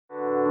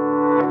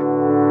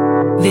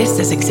This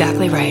is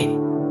exactly right.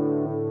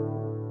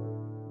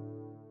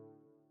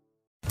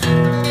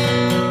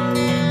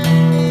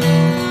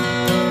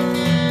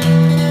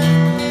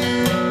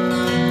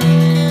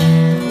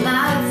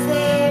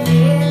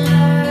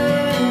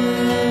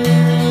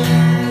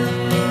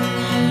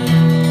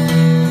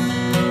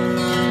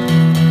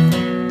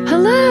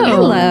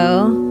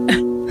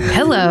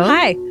 Hello.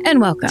 Hi.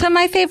 And welcome To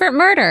my favorite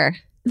murder.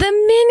 the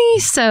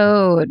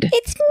Minisode.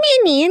 It's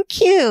mini and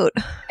cute.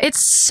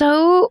 It's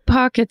so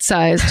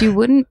pocket-sized. You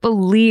wouldn't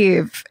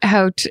believe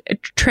how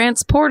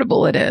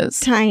transportable it is.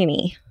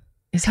 Tiny.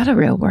 Is that a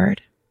real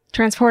word?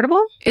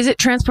 Transportable? Is it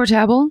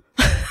transportable?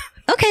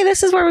 Okay,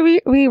 this is where we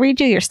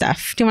redo your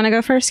stuff. Do you want to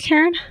go first,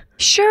 Karen?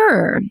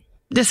 Sure.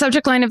 The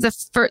subject line of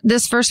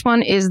this first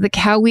one is the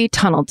Cowie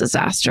Tunnel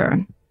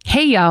disaster.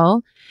 Hey,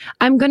 y'all.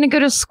 I'm going to go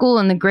to school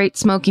in the Great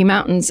Smoky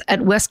Mountains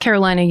at West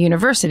Carolina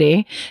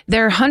University.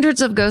 There are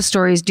hundreds of ghost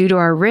stories due to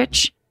our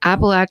rich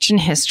Appalachian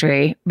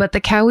history, but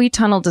the Cowie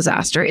Tunnel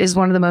disaster is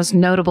one of the most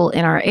notable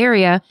in our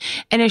area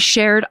and is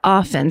shared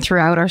often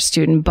throughout our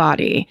student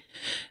body.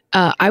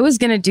 I was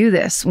going to do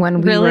this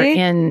when we were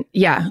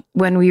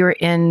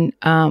in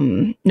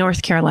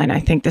North Carolina. I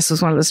think this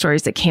was one of the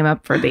stories that came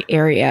up for the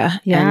area.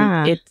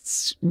 Yeah. And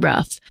it's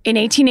rough. In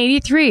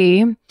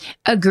 1883,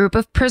 a group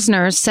of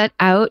prisoners set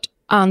out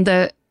on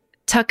the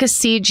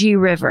Tuckasegee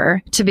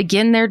River to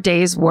begin their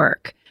day's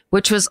work,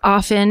 which was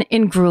often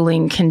in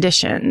grueling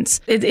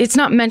conditions. It's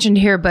not mentioned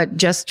here, but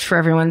just for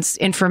everyone's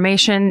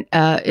information,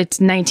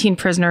 it's 19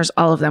 prisoners.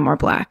 All of them were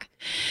Black.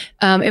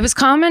 It was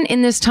common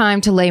in this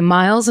time to lay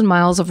miles and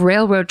miles of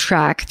railroad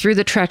track through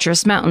the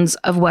treacherous mountains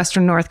of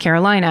western North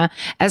Carolina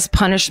as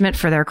punishment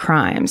for their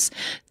crimes.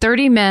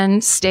 30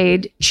 men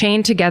stayed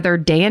chained together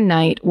day and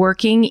night,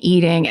 working,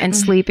 eating, and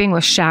sleeping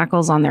with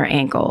shackles on their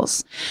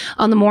ankles.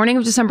 On the morning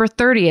of December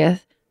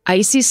 30th,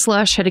 icy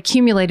slush had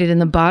accumulated in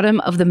the bottom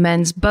of the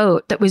men's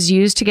boat that was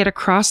used to get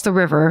across the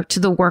river to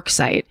the work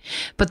site,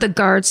 but the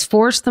guards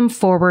forced them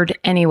forward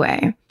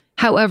anyway.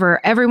 However,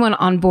 everyone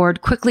on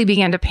board quickly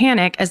began to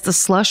panic as the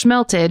slush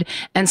melted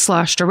and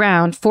sloshed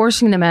around,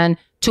 forcing the men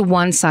to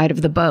one side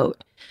of the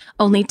boat.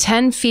 Only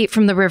 10 feet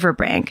from the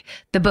riverbank,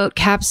 the boat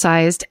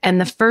capsized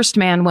and the first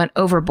man went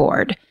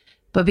overboard.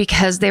 But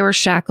because they were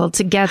shackled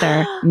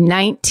together,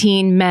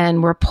 19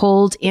 men were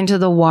pulled into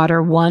the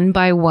water one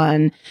by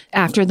one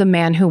after the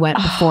man who went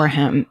before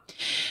him.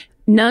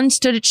 None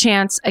stood a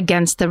chance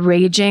against the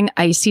raging,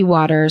 icy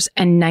waters,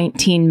 and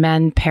 19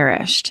 men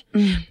perished.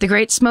 The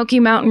Great Smoky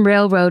Mountain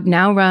Railroad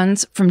now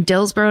runs from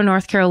Dillsboro,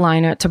 North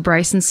Carolina to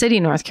Bryson City,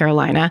 North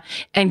Carolina,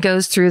 and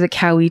goes through the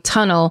Cowie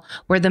Tunnel,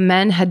 where the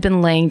men had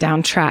been laying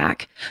down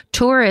track.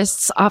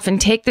 Tourists often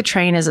take the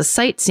train as a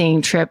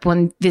sightseeing trip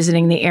when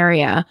visiting the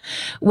area.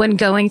 When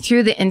going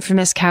through the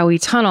infamous Cowie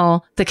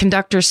Tunnel, the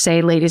conductors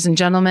say, ladies and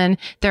gentlemen,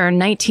 there are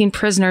 19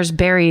 prisoners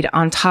buried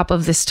on top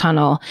of this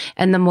tunnel,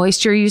 and the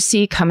moisture you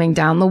see coming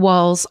down the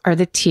walls are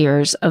the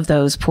tears of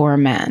those poor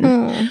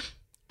men.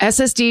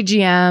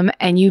 SSDGM,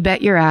 and you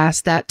bet your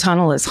ass that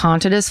tunnel is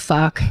haunted as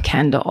fuck,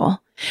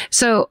 Kendall.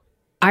 So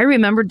I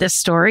remembered this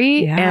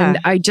story and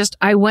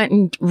I went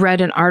and read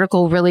an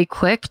article really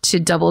quick to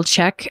double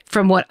check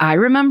from what I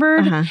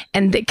remembered.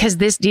 And because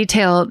this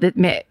detail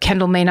that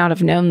Kendall may not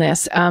have known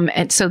this.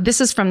 And so this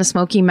is from the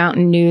Smoky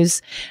Mountain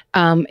News.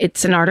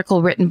 It's an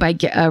article written by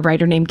a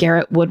writer named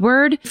Garrett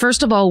Woodward.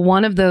 First of all,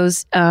 one of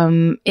those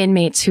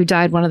inmates who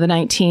died, one of the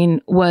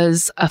 19,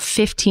 was a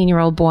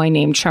 15-year-old boy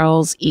named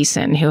Charles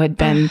Eason, who had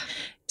been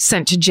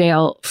sent to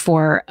jail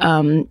for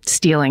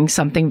stealing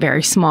something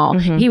very small.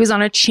 He was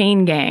on a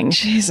chain gang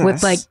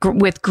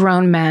with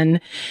grown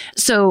men.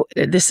 So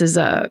this is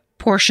a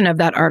portion of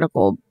that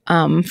article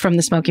from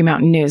the Smoky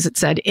Mountain News. It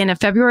said, in a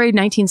February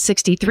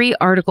 1963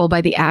 article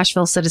by the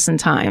Asheville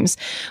Citizen-Times,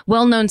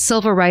 well-known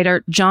civil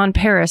writer John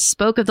Paris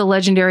spoke of the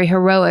legendary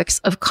heroics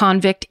of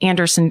convict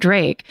Anderson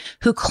Drake,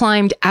 who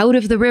climbed out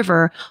of the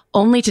river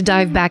only to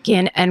dive back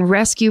in and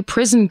rescue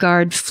prison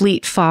guard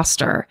Fleet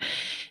Foster.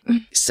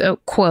 So,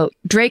 quote,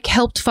 Drake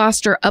helped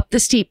Foster up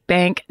the steep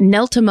bank,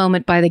 knelt a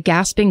moment by the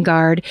gasping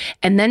guard,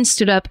 and then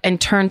stood up and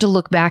turned to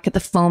look back at the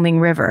foaming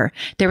river.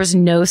 There was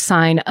no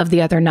sign of the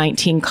other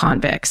 19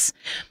 convicts.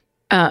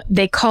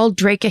 They called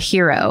Drake a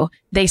hero.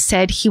 They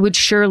said he would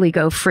surely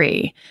go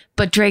free.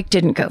 But Drake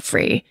didn't go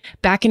free.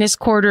 Back in his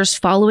quarters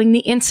following the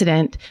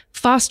incident,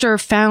 Foster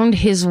found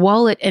his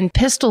wallet and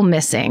pistol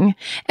missing,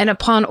 and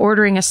upon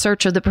ordering a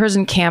search of the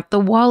prison camp, the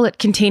wallet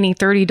containing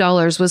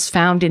 $30 was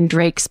found in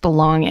Drake's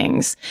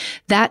belongings.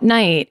 That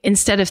night,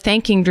 instead of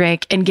thanking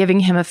Drake and giving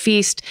him a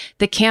feast,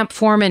 the camp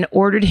foreman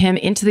ordered him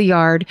into the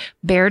yard,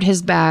 bared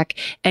his back,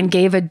 and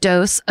gave a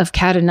dose of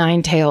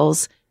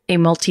cat-o'-nine-tails, a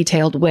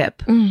multi-tailed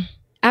whip.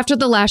 After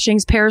the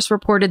lashings, Paris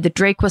reported that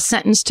Drake was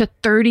sentenced to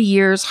 30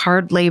 years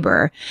hard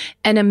labor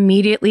and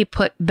immediately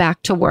put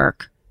back to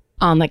work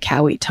on the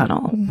Cowie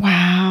Tunnel.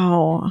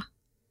 Wow.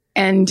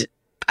 And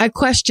I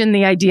question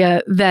the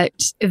idea that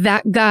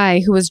that guy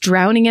who was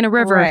drowning in a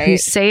river, who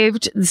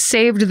saved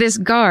this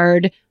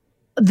guard,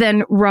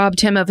 then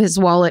robbed him of his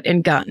wallet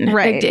and gun.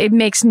 Right. It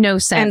makes no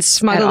sense. And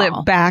smuggled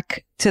it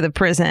back to the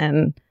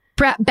prison.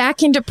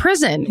 back into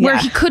prison where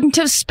he couldn't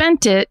have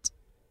spent it.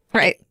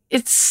 Right.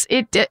 It's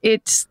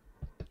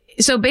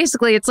so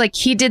basically it's like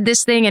he did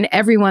this thing and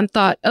everyone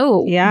thought,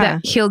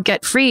 that he'll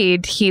get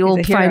freed.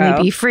 He'll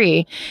finally be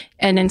free.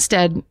 And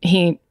instead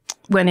he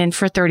went in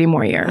for 30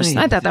 more years.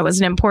 I thought that was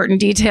an important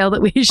detail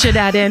that we should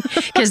add in,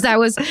 because that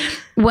was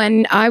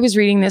when I was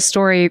reading this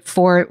story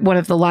for one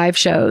of the live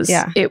shows.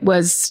 Yeah. It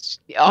was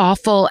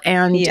awful.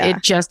 And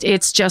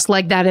it's just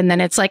like that. And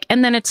then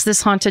it's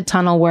this haunted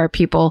tunnel where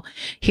people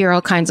hear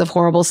all kinds of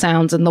horrible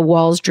sounds and the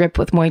walls drip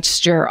with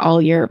moisture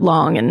all year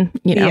long and,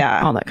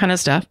 all that kind of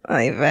stuff.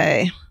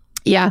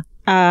 Yeah.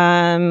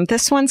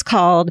 This one's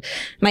called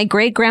My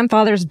Great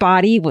Grandfather's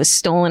Body Was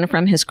Stolen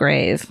from His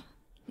Grave.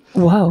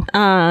 Whoa.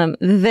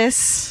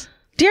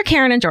 Dear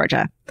Karen and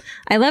Georgia,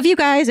 I love you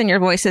guys, and your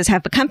voices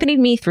have accompanied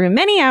me through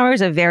many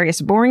hours of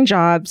various boring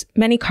jobs,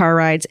 many car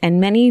rides,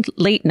 and many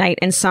late night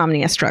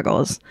insomnia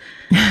struggles.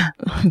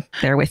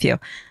 They're with you.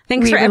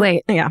 Thanks for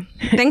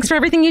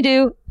everything you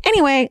do.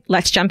 Anyway,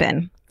 let's jump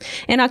in.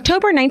 In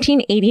October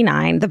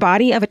 1989, the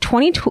body of a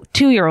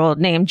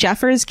 22-year-old named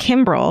Jeffers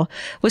Kimbrell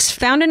was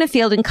found in a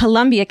field in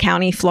Columbia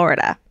County,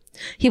 Florida.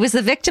 He was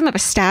the victim of a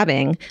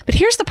stabbing, but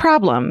here's the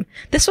problem.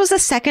 This was the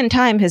second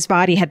time his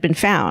body had been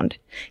found.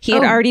 He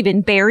had already been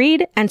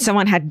buried, and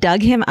someone had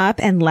dug him up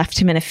and left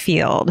him in a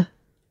field.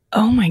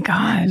 Oh my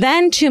God.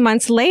 Then 2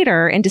 months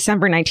later, in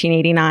December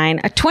 1989,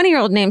 a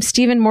 20-year-old named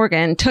Stephen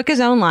Morgan took his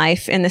own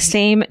life in the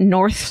same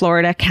North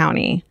Florida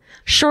county.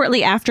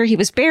 Shortly after he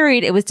was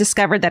buried, it was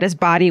discovered that his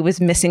body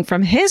was missing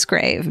from his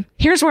grave.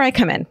 Here's where I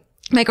come in.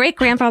 My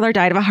great-grandfather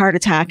died of a heart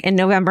attack in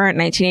November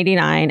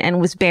 1989 and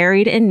was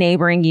buried in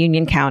neighboring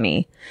Union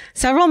County.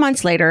 Several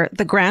months later,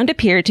 the ground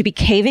appeared to be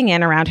caving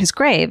in around his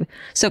grave,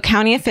 so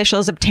county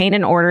officials obtained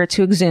an order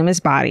to exhume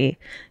his body.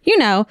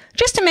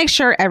 Just to make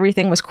sure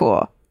everything was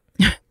cool.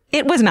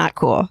 It was not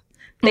cool.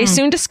 They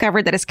soon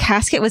discovered that his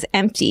casket was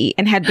empty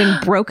and had been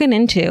broken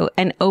into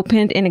and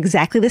opened in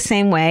exactly the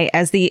same way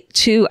as the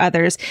two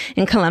others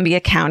in Columbia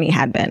County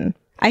had been.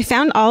 I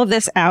found all of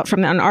this out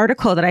from an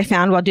article that I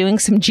found while doing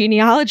some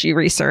genealogy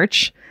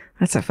research.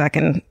 That's a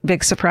fucking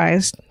big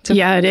surprise to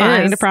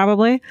find,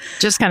 probably.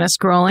 Just kind of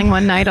scrolling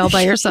one night all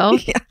by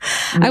yourself.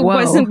 I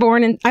wasn't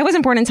born until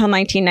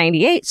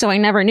 1998, so I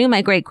never knew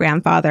my great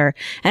grandfather.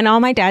 And all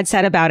my dad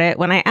said about it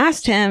when I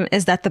asked him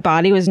is that the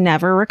body was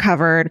never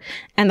recovered,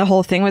 and the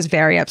whole thing was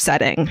very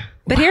upsetting.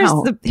 But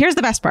here's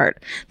the best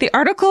part. The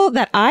article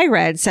that I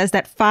read says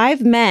that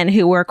 5 men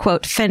who were,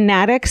 quote,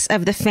 fanatics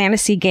of the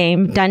fantasy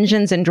game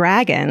Dungeons and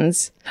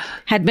Dragons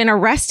had been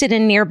arrested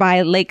in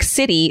nearby Lake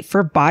City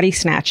for body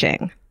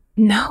snatching.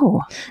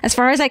 No. As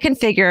far as I can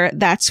figure,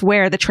 that's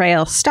where the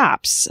trail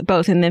stops,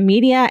 both in the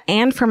media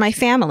and for my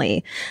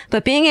family.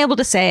 But being able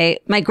to say,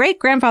 my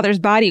great-grandfather's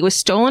body was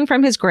stolen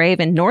from his grave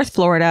in North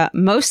Florida,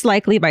 most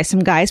likely by some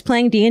guys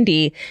playing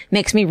D&D,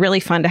 makes me really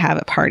fun to have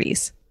at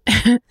parties.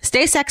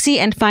 Stay sexy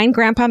and find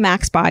Grandpa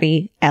Mac's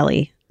body,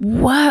 Ellie.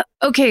 What?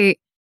 Okay.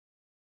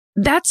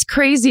 That's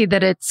crazy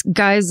that it's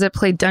guys that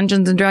play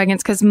Dungeons and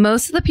Dragons, because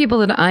most of the people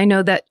that I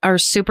know that are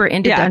super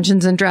into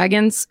Dungeons and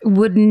Dragons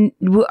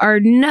are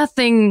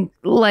nothing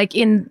like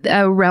in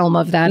the realm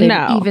of that,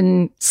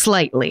 even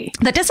slightly.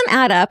 That doesn't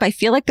add up. I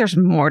feel like there's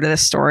more to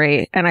this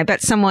story, and I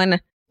bet someone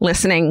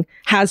listening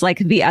has like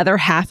the other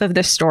half of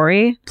this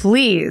story.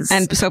 Please.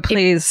 And so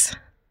please.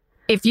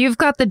 If you've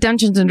got the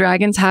Dungeons and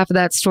Dragons half of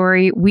that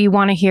story, we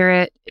want to hear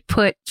it.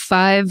 Put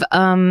 5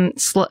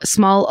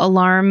 small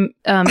alarm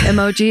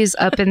emojis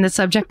up in the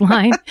subject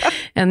line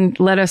and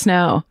let us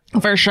know.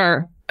 For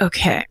sure.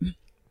 Okay.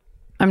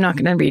 I'm not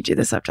going to read you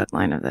the subject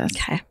line of this.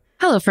 Okay.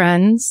 Hello,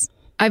 friends.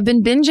 I've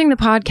been binging the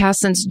podcast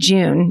since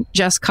June.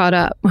 Just caught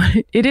up.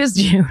 It is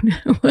June.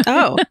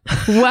 Oh.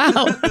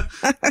 Wow.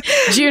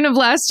 June of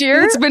last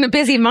year. It's been a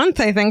busy month,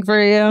 I think,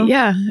 for you.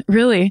 Yeah,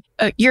 really.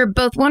 You're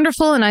both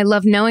wonderful, and I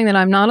love knowing that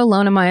I'm not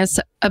alone in my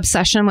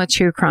obsession with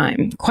true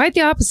crime. Quite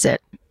the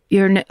opposite.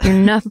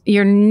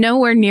 You're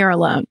nowhere near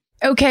alone.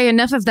 Okay,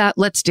 enough of that.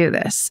 Let's do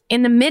this.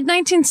 In the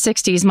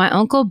mid-1960s, my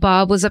Uncle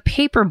Bob was a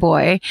paper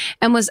boy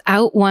and was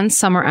out one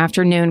summer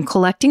afternoon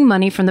collecting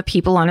money from the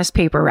people on his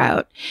paper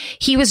route.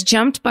 He was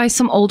jumped by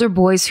some older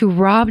boys who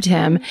robbed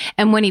him,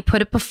 and when he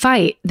put up a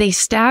fight, they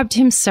stabbed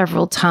him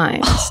several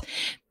times.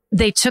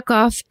 They took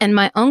off, and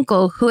my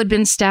uncle, who had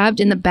been stabbed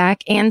in the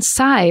back and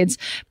sides,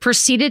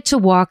 proceeded to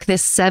walk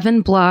this 7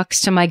 blocks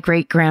to my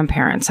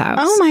great-grandparents' house.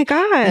 Oh, my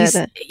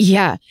God.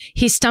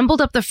 He stumbled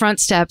up the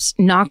front steps,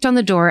 knocked on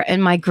the door,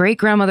 and my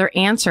great-grandmother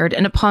answered,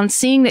 and upon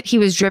seeing that he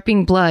was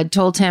dripping blood,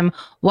 told him,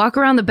 walk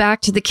around the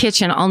back to the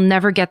kitchen. I'll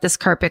never get this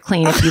carpet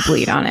clean if you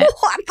bleed on it.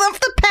 What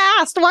the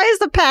past? Why is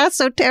the past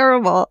so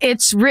terrible?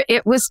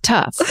 It was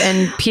tough,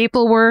 and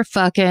people were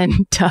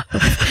fucking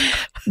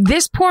tough.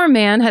 This poor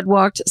man had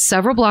walked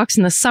several blocks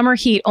in the summer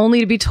heat only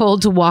to be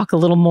told to walk a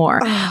little more.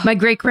 My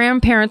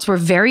great-grandparents were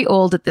very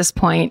old at this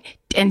point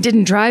and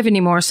didn't drive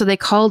anymore, so they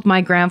called my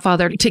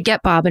grandfather to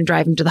get Bob and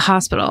drive him to the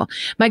hospital.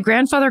 My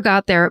grandfather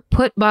got there,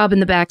 put Bob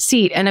in the back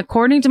seat, and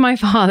according to my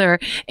father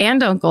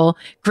and uncle,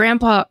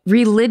 Grandpa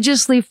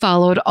religiously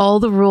followed all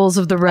the rules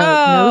of the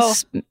road.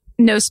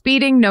 No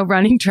speeding, no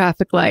running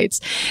traffic lights.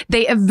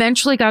 They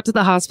eventually got to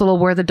the hospital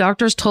where the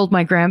doctors told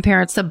my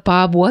grandparents that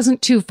Bob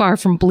wasn't too far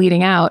from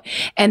bleeding out,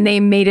 and they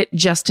made it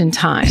just in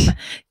time.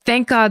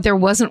 Thank God there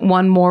wasn't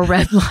one more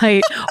red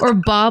light or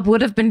Bob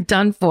would have been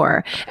done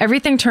for.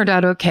 Everything turned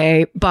out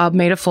okay. Bob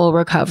made a full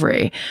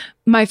recovery.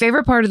 My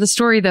favorite part of the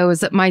story, though, is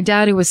that my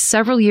dad, who was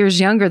several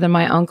years younger than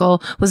my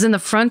uncle, was in the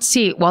front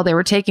seat while they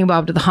were taking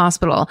Bob to the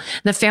hospital.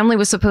 The family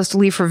was supposed to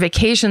leave for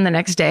vacation the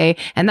next day,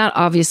 and that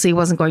obviously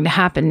wasn't going to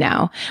happen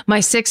now. My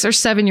 6 or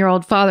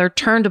 7-year-old father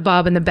turned to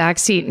Bob in the back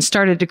seat and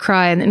started to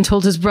cry, and then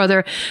told his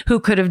brother, who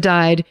could have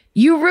died,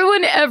 "You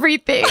ruined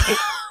everything."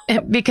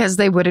 Because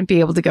they wouldn't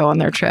be able to go on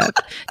their trip.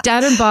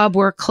 Dad and Bob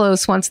were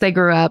close once they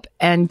grew up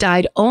and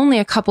died only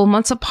a couple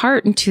months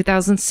apart in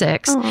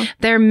 2006. Aww.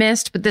 They're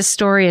missed, but this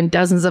story and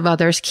dozens of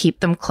others keep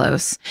them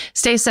close.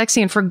 Stay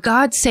sexy, and for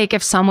God's sake,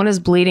 if someone is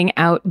bleeding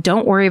out,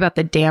 don't worry about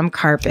the damn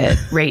carpet,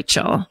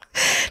 Rachel.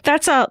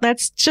 That's all.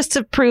 That's just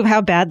to prove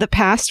how bad the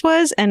past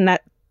was, and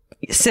that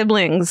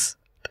siblings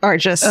are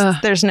just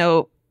there's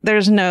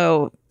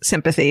no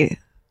sympathy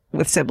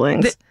with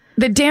siblings.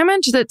 The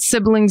damage that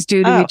siblings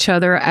do to each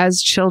other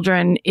as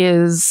children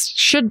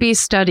should be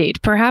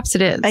studied. Perhaps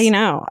it is. I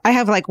know. I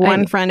have like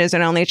one friend who's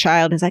an only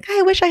child who's like,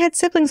 I wish I had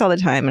siblings all the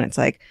time. And it's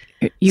like,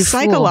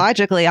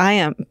 psychologically, I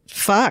am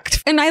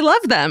fucked. And I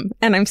love them.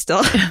 And I'm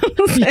still. Wow.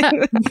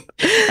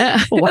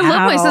 I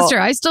love my sister.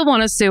 I still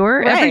want to sue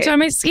her every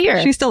time I see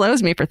her. She still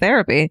owes me for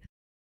therapy.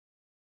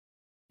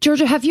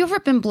 Georgia, have you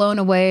ever been blown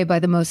away by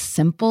the most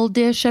simple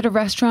dish at a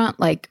restaurant,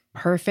 like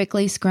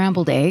perfectly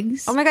scrambled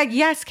eggs? Oh my God,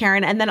 yes,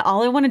 Karen. And then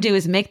all I want to do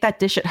is make that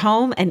dish at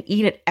home and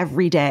eat it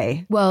every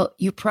day. Well,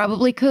 you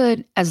probably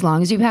could, as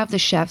long as you have the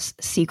chef's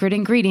secret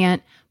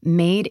ingredient,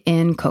 Made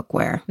in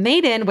cookware.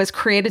 Made in was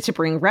created to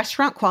bring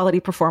restaurant quality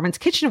performance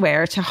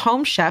kitchenware to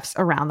home chefs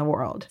around the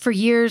world. For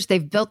years,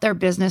 they've built their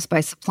business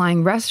by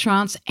supplying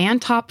restaurants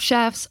and top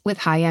chefs with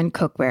high-end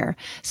cookware.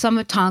 Some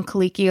of Tom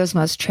Colicchio's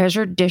most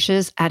treasured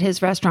dishes at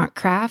his restaurant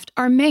Craft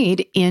are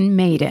made in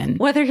Made in.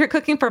 Whether you're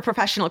cooking for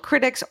professional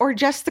critics or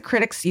just the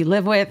critics you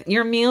live with,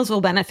 your meals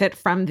will benefit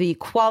from the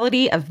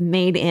quality of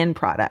Made in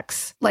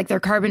products. Like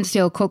their carbon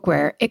steel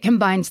cookware, it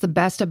combines the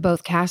best of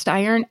both cast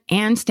iron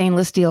and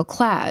stainless steel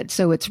clad,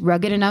 so it's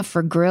rugged enough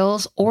for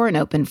grills or an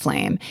open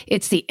flame.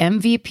 It's the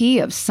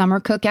MVP of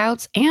summer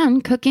cookouts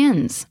and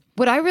cook-ins.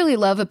 What I really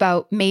love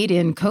about Made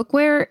in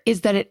cookware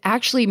is that it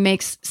actually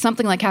makes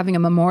something like having a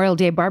Memorial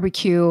Day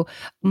barbecue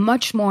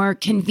much more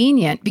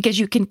convenient because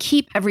you can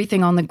keep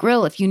everything on the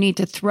grill. If you need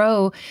to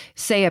throw,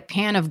 say, a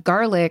pan of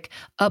garlic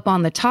up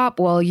on the top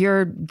while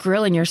you're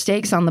grilling your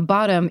steaks on the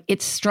bottom,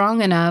 it's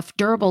strong enough,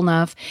 durable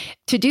enough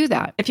to do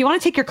that. If you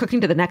want to take your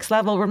cooking to the next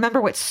level, remember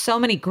what so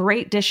many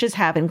great dishes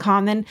have in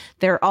common.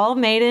 They're all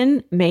made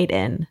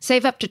in.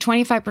 Save up to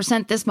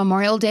 25% this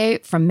Memorial Day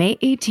from May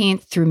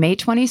 18th through May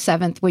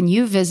 27th when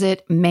you visit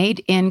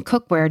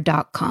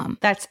madeincookware.com.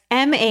 That's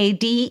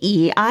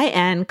MADEIN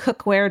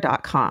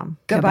cookware.com.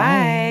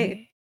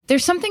 Goodbye.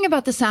 There's something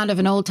about the sound of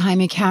an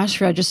old-timey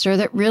cash register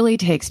that really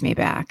takes me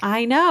back.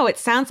 I know. It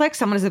sounds like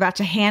someone is about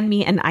to hand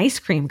me an ice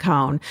cream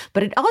cone,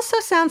 but it also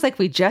sounds like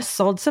we just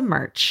sold some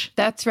merch.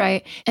 That's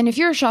right. And if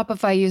you're a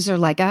Shopify user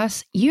like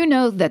us, you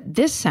know that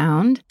this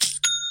sound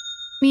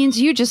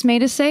means you just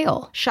made a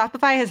sale.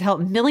 Shopify has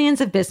helped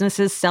millions of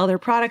businesses sell their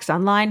products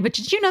online, but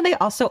did you know they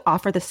also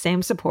offer the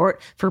same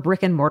support for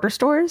brick and mortar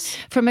stores?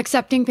 From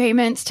accepting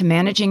payments to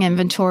managing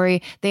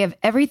inventory, they have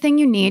everything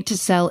you need to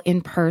sell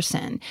in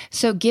person.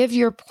 So give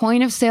your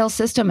point of sale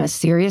system a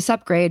serious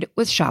upgrade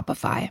with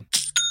Shopify.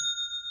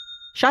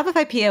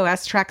 Shopify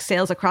POS tracks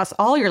sales across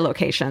all your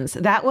locations.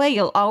 That way,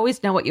 you'll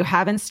always know what you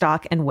have in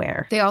stock and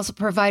where. They also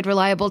provide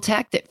reliable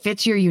tech that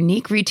fits your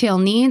unique retail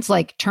needs,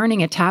 like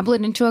turning a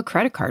tablet into a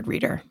credit card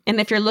reader. And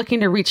if you're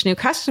looking to reach new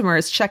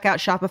customers, check out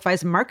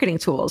Shopify's marketing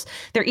tools.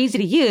 They're easy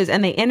to use,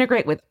 and they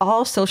integrate with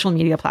all social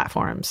media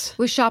platforms.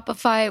 With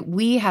Shopify,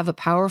 we have a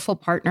powerful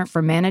partner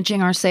for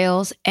managing our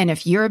sales. And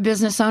if you're a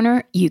business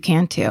owner, you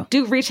can too.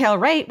 Do retail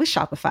right with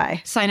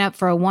Shopify. Sign up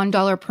for a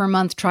 $1 per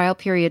month trial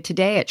period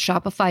today at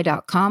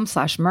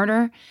shopify.com/murder.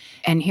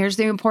 And here's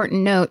the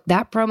important note,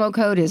 that promo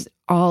code is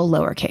all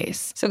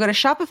lowercase. So go to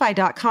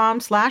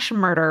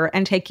shopify.com/murder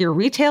and take your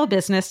retail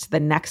business to the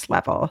next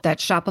level.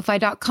 That's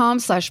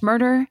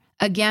shopify.com/murder.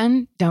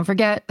 Again, don't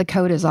forget, the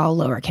code is all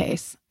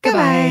lowercase.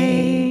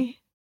 Goodbye.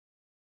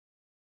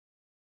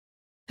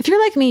 If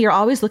you're like me, you're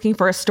always looking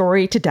for a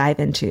story to dive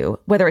into.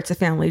 Whether it's a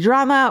family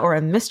drama or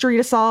a mystery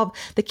to solve,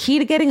 the key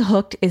to getting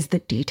hooked is the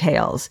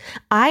details.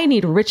 I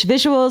need rich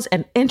visuals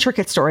and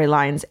intricate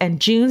storylines,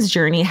 and June's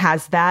Journey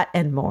has that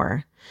and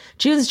more.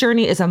 June's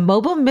Journey is a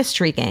mobile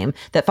mystery game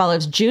that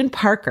follows June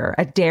Parker,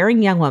 a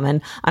daring young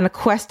woman, on a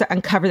quest to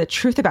uncover the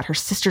truth about her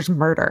sister's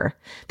murder.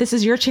 This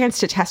is your chance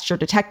to test your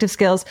detective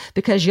skills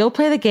because you'll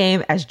play the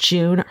game as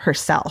June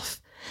herself.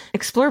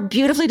 Explore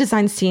beautifully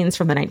designed scenes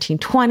from the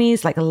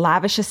 1920s, like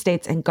lavish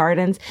estates and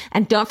gardens,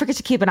 and don't forget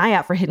to keep an eye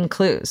out for hidden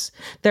clues.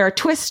 There are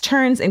twists,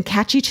 turns, and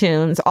catchy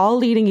tunes, all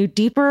leading you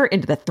deeper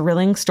into the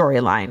thrilling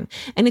storyline.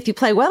 And if you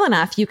play well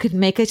enough, you could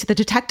make it to the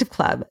Detective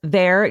Club.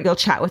 There, you'll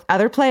chat with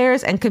other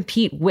players and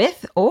compete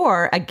with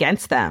or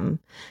against them.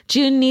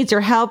 June needs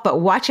your help,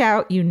 but watch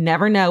out. You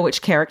never know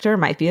which character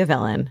might be a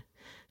villain.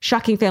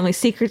 Shocking family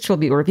secrets will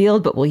be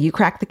revealed, but will you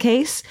crack the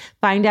case?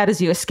 Find out as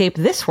you escape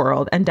this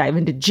world and dive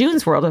into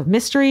June's world of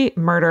mystery,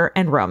 murder,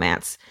 and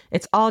romance.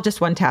 It's all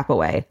just one tap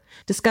away.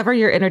 Discover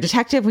your inner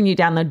detective when you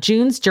download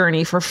June's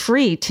Journey for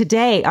free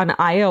today on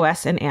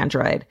iOS and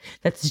Android.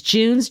 That's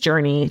June's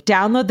Journey.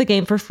 Download the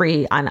game for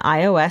free on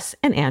iOS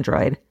and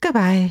Android.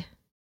 Goodbye.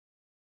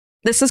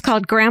 This is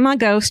called Grandma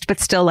Ghost,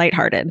 but still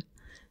lighthearted.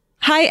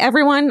 Hi,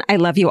 everyone. I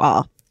love you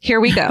all. Here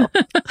we go.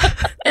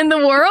 In the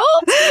world?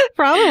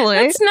 Probably.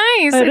 That's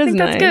nice. I think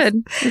that's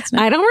good. That's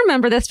nice. I don't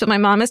remember this, but my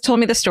mom has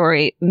told me the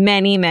story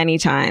many, many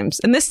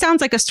times. And this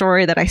sounds like a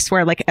story that I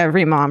swear like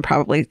every mom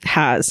probably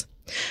has.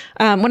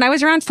 When I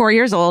was around 4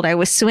 years old, I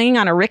was swinging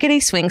on a rickety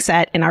swing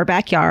set in our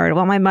backyard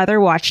while my mother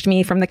watched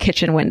me from the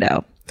kitchen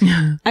window.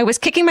 I was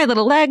kicking my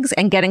little legs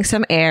and getting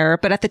some air,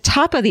 but at the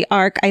top of the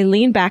arc, I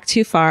leaned back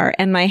too far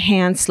and my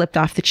hand slipped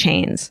off the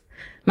chains.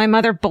 My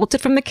mother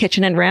bolted from the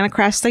kitchen and ran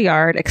across the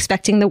yard,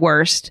 expecting the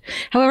worst.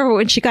 However,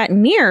 when she got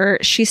near,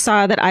 she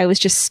saw that I was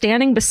just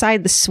standing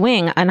beside the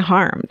swing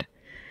unharmed.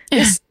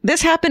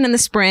 This happened in the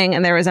spring,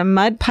 and there was a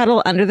mud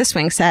puddle under the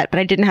swing set, but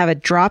I didn't have a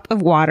drop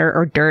of water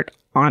or dirt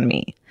on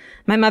me.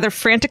 My mother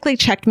frantically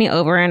checked me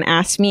over and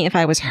asked me if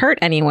I was hurt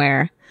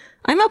anywhere.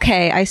 I'm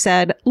okay, I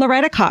said.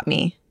 Loretta caught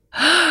me.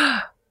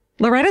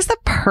 Loretta's the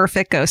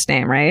perfect ghost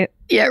name, right?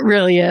 Yeah, it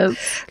really is.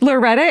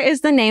 Loretta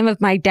is the name of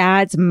my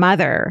dad's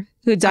mother,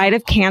 who died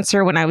of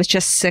cancer when I was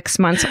just 6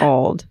 months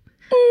old.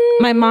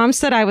 My mom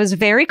said I was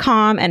very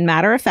calm and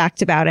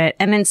matter-of-fact about it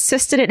and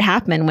insisted it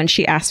happened when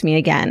she asked me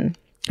again.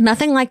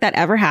 Nothing like that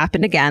ever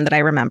happened again that I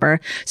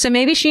remember. So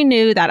maybe she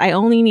knew that I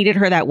only needed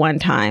her that one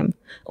time.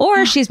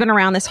 Or she's been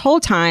around this whole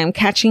time,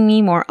 catching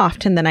me more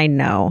often than I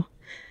know.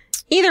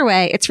 Either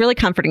way, it's really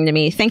comforting to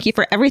me. Thank you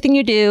for everything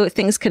you do.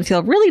 Things can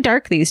feel really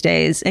dark these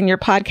days, and your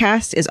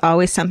podcast is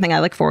always something I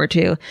look forward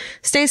to.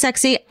 Stay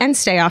sexy and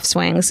stay off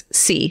swings.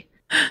 C.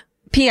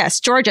 P.S.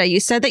 Georgia, you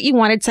said that you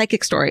wanted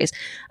psychic stories.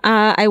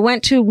 I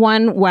went to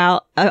one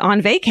while on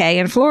vacay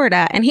in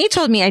Florida, and he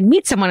told me I'd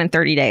meet someone in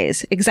 30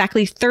 days.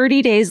 Exactly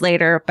 30 days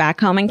later,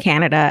 back home in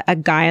Canada, a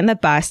guy on the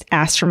bus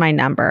asked for my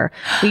number.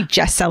 We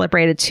just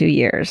celebrated 2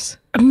 years.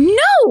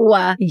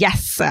 No!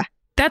 Yes.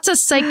 That's a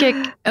psychic.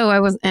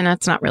 And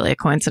that's not really a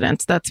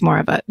coincidence. That's more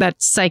of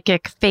that's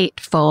psychic,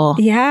 fateful.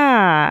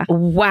 Yeah.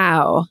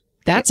 Wow.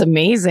 That's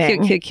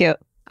amazing. Cute.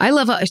 I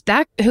love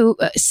that.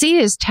 C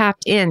is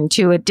tapped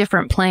into a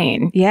different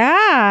plane.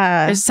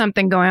 Yeah. There's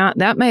something going on.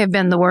 That may have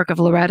been the work of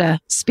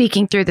Loretta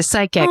speaking through the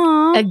psychic.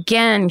 Aww.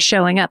 Again,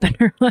 showing up in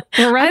her life.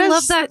 I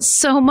love that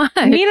so much.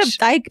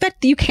 I bet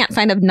you can't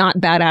find a not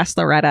badass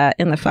Loretta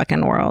in the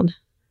fucking world.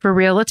 For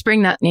real, let's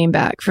bring that name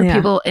back for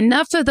people.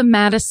 Enough of the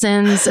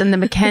Madisons and the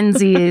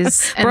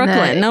Mackenzies.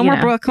 Brooklyn. No more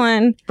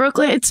Brooklyn.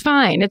 Brooklyn, it's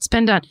fine. It's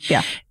been done.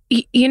 Yeah.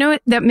 You know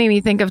what that made me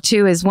think of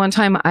too is one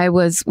time I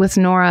was with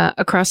Nora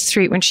across the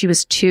street when she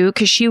was 2,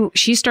 because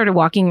she started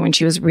walking when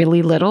she was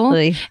really little.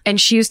 Really? And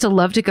she used to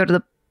love to go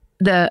to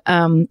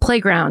the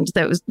playground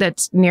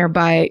that's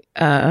nearby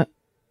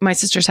my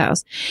sister's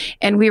house.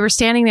 And we were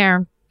standing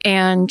there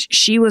and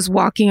she was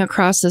walking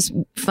across this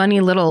funny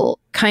little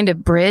kind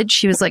of bridge.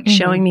 She was like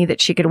showing me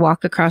that she could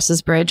walk across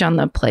this bridge on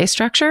the play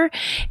structure.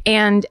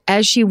 And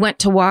as she went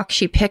to walk,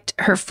 she picked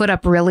her foot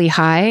up really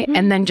high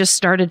and then just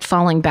started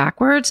falling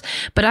backwards.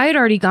 But I had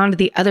already gone to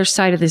the other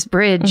side of this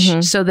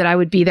bridge so that I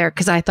would be there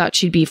because I thought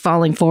she'd be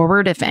falling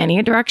forward, if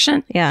any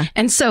direction. Yeah.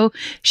 And so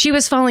she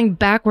was falling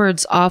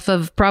backwards off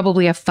of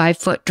probably a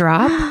 5-foot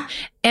drop.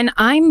 And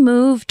I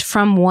moved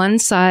from one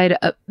side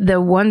of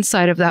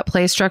that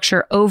play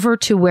structure over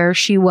to where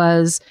she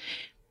was.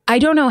 I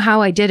don't know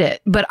how I did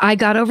it, but I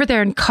got over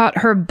there and caught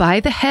her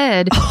by the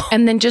head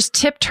and then just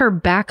tipped her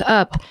back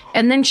up.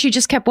 And then she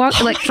just kept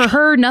walking. Like for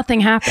her, nothing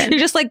happened. You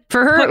just like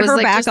for her, put it was her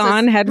like back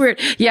on head. Weird.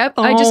 Yep.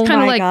 I just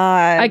kind of like,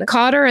 God. I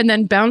caught her and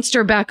then bounced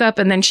her back up.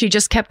 And then she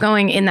just kept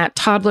going in that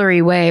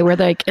toddlery way where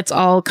like, it's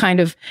all kind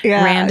of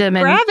random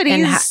and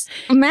gravity's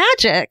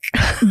magic.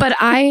 But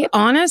I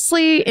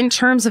honestly, in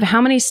terms of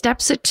how many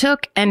steps it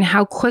took and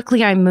how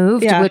quickly I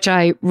moved, which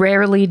I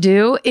rarely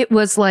do, it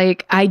was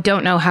like, I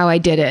don't know how I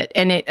did it.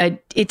 And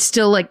it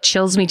still like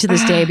chills me to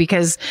this day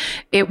because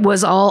it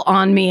was all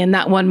on me in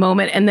that one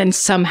moment. And then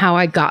somehow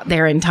I got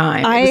there in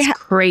time. It was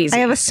crazy. I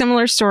have a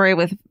similar story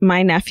with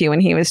my nephew when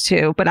he was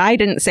 2, but I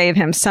didn't save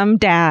him. Some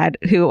dad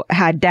who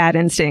had dad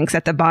instincts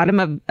at the bottom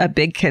of a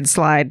big kid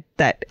slide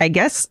that I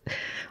guess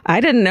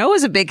I didn't know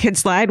was a big kid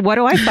slide. What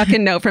do I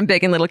fucking know from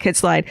Big and Little Kid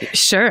Slide?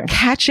 Sure.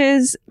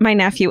 Catches my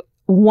nephew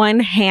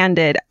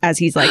one-handed as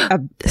he's like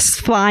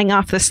flying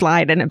off the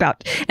slide and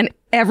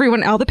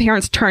all the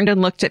parents turned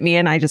and looked at me,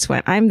 and I just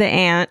went, I'm the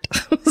aunt.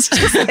 It was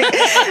just like,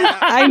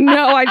 I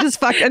know, I just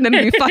fucked, and then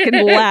we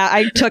fucking laughed.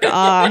 I took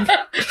off.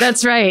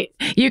 That's right.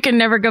 You can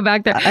never go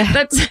back there.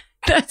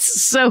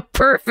 That's so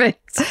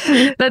perfect.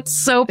 That's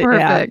so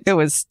perfect. Yeah, it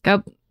was.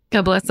 God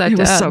bless that. It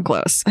was so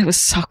close. I was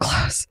so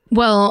close.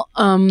 Well,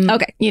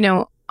 okay. You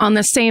know, on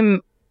the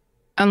same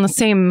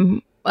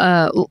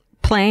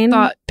Plane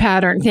thought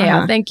pattern.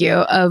 Yeah, thank you.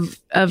 Of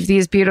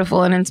these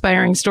beautiful and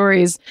inspiring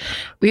stories,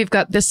 we've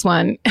got this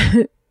one.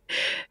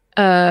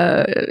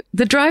 The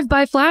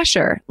drive-by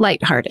flasher,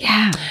 lighthearted.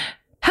 Yeah.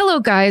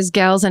 Hello, guys,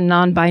 gals, and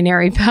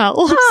non-binary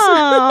pals.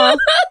 Love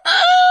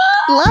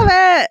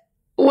it.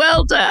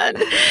 Well done.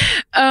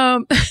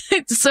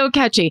 It's so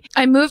catchy.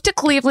 I moved to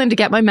Cleveland to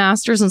get my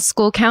master's in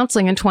school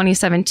counseling in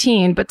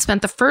 2017, but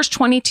spent the first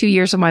 22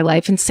 years of my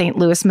life in St.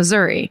 Louis,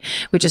 Missouri,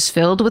 which is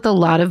filled with a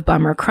lot of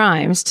bummer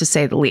crimes, to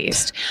say the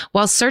least.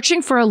 While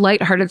searching for a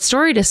lighthearted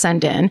story to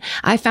send in,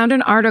 I found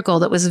an article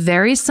that was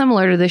very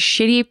similar to the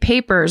shitty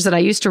papers that I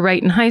used to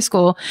write in high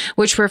school,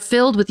 which were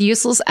filled with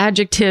useless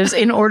adjectives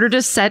in order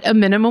to set a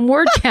minimum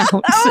word count.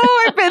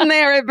 Oh, I've been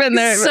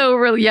there. So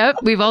really, yep,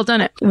 we've all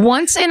done it.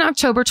 Once in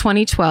October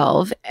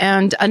 2012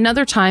 and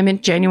another time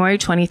in January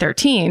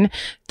 2013,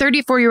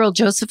 34-year-old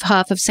Joseph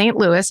Huff of St.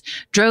 Louis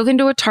drove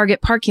into a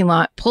Target parking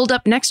lot, pulled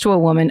up next to a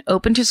woman,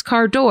 opened his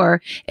car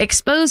door,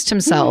 exposed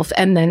himself,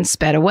 and then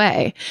sped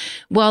away.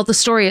 While the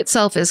story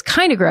itself is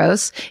kind of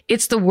gross,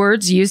 it's the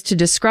words used to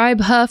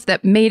describe Huff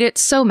that made it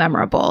so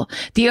memorable.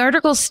 The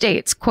article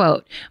states,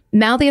 quote,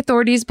 now the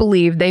authorities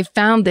believe they've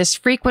found this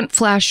frequent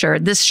flasher,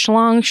 this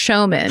schlong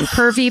showman,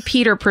 pervy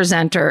Peter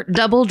presenter,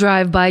 double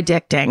drive-by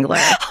dick dangler.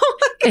 Oh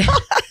my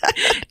God.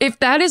 If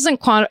that isn't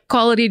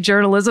quality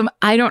journalism,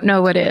 I don't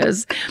know what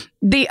is.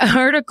 The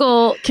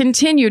article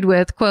continued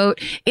with, quote,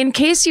 in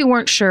case you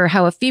weren't sure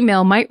how a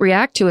female might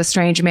react to a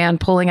strange man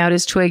pulling out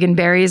his twig and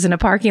berries in a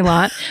parking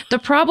lot, the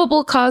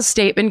probable cause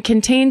statement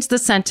contains the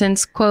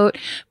sentence, quote,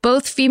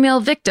 both female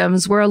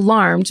victims were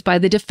alarmed by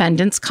the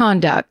defendant's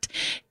conduct.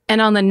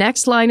 And on the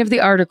next line of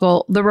the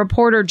article, the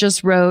reporter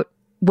just wrote,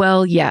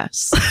 well,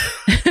 yes.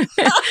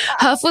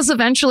 Huff was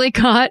eventually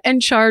caught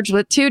and charged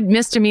with 2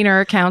 misdemeanor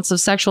accounts of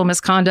sexual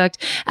misconduct,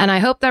 and I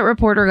hope that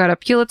reporter got a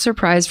Pulitzer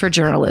Prize for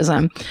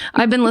journalism.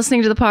 I've been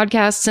listening to the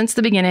podcast since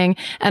the beginning,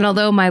 and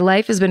although my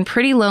life has been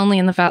pretty lonely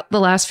in the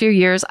last few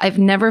years, I've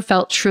never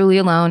felt truly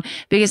alone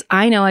because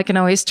I know I can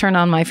always turn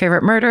on my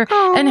favorite murder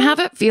and have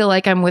it feel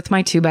like I'm with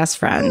my 2 best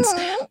friends.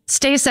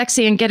 Stay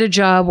sexy and get a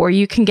job where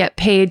you can get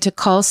paid to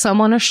call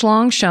someone a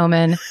schlong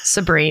showman.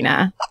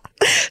 Sabrina.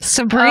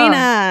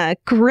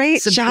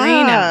 Great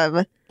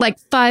job. Like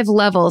 5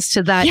 levels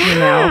to that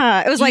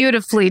email. It was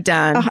beautifully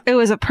done. It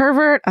was a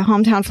pervert, a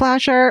hometown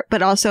flasher,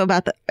 but also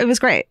it was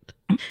great.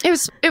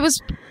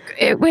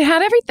 We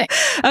had everything.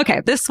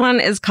 Okay. This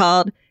one is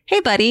called, hey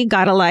buddy,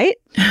 got a light?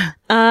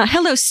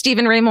 Hello,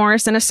 Stephen Ray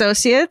Morris and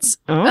Associates.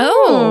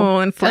 Oh,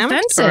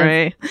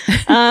 inflammatory.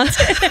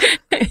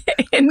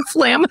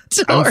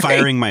 Inflammatory. I'm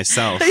firing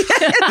myself.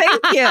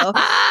 Thank you.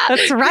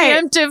 That's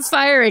right. Preemptive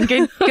firing.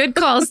 Good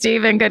call,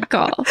 Stephen. Good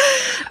call.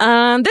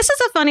 This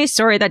is a funny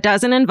story that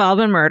doesn't involve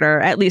a murder,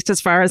 at least as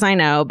far as I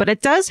know, but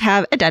it does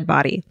have a dead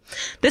body.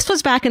 This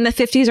was back in the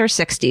 50s or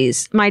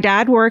 60s. My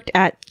dad worked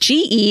at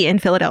GE in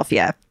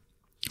Philadelphia.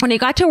 When he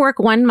got to work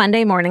one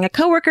Monday morning, a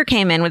coworker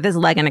came in with his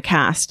leg in a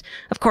cast.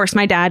 Of course,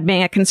 my dad,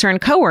 being a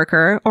concerned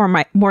coworker,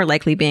 or more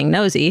likely being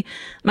nosy,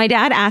 my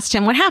dad asked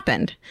him what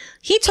happened.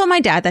 He told my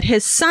dad that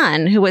his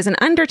son, who was an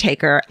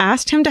undertaker,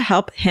 asked him to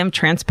help him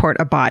transport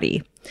a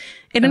body.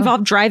 It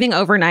involved driving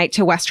overnight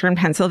to Western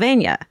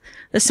Pennsylvania.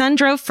 The son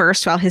drove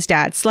first while his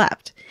dad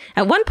slept.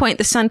 At one point,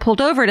 the son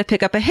pulled over to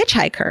pick up a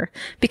hitchhiker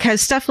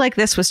because stuff like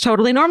this was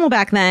totally normal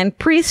back then,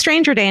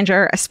 pre-stranger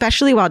danger,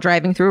 especially while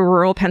driving through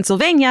rural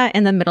Pennsylvania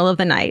in the middle of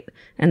the night.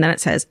 And then it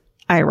says,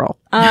 eye roll.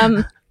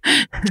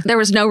 There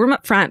was no room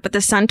up front, but the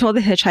son told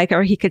the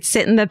hitchhiker he could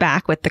sit in the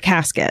back with the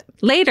casket.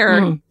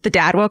 Later, the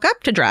dad woke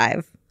up to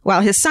drive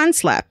while his son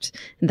slept.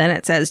 And then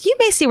it says, you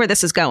may see where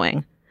this is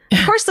going.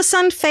 Of course, the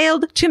son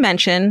failed to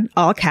mention,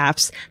 all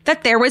caps,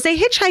 that there was a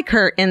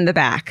hitchhiker in the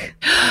back.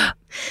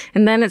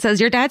 And then it says,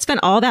 your dad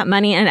spent all that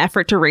money and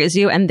effort to raise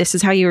you, and this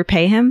is how you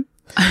repay him?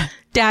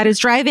 Dad is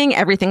driving.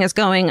 Everything is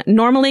going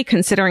normally,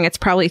 considering it's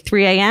probably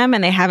 3 a.m.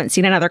 and they haven't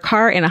seen another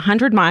car in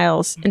 100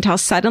 miles until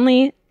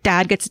suddenly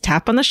Dad gets a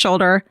tap on the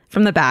shoulder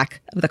from the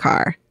back of the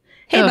car.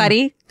 Hey,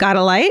 buddy, got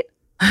a light?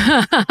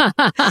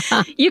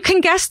 You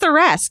can guess the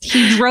rest.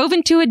 He drove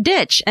into a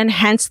ditch and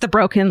hence the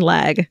broken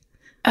leg.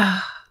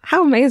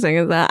 How amazing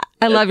is that?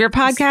 I love your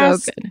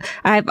podcast. So good.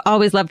 I've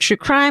always loved true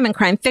crime and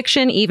crime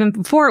fiction, even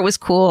before it was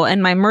cool.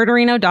 And my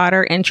murderino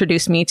daughter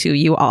introduced me to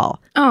you all.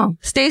 Oh,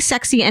 stay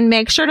sexy and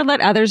make sure to let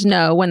others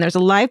know when there's a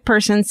live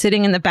person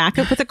sitting in the back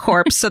with a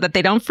corpse so that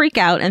they don't freak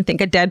out and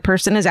think a dead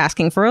person is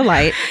asking for a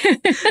light.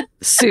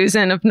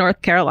 Susan of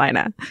North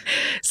Carolina.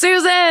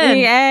 Susan!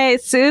 Yay,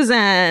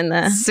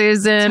 Susan.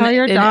 Susan. Tell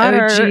your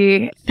daughter.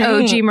 OG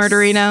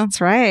murderino.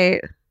 That's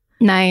right.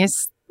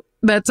 Nice.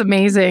 That's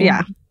amazing.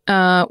 Yeah.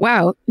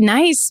 Wow.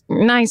 Nice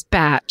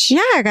batch.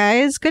 Yeah,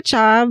 guys. Good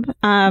job.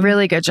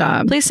 Really good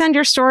job. Please send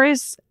your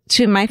stories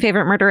to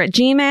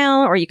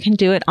myfavoritemurder@gmail.com, or you can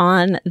do it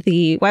on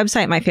the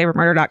website,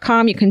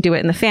 myfavoritemurder.com. You can do it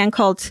in the fan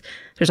cult.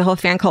 There's a whole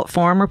fan cult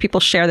forum where people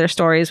share their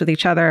stories with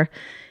each other.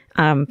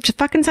 Just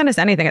fucking send us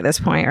anything at this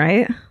point,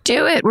 right?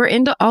 Do it. We're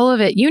into all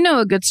of it. You know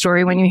a good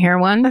story when you hear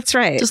one. That's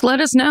right. Just let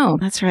us know.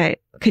 That's right.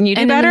 Can you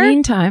do and better? In the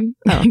meantime,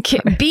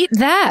 beat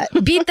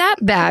that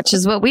batch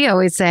is what we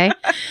always say.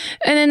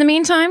 And in the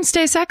meantime,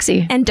 stay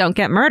sexy. And don't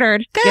get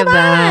murdered.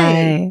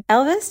 Goodbye.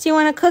 Elvis, do you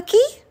want a cookie?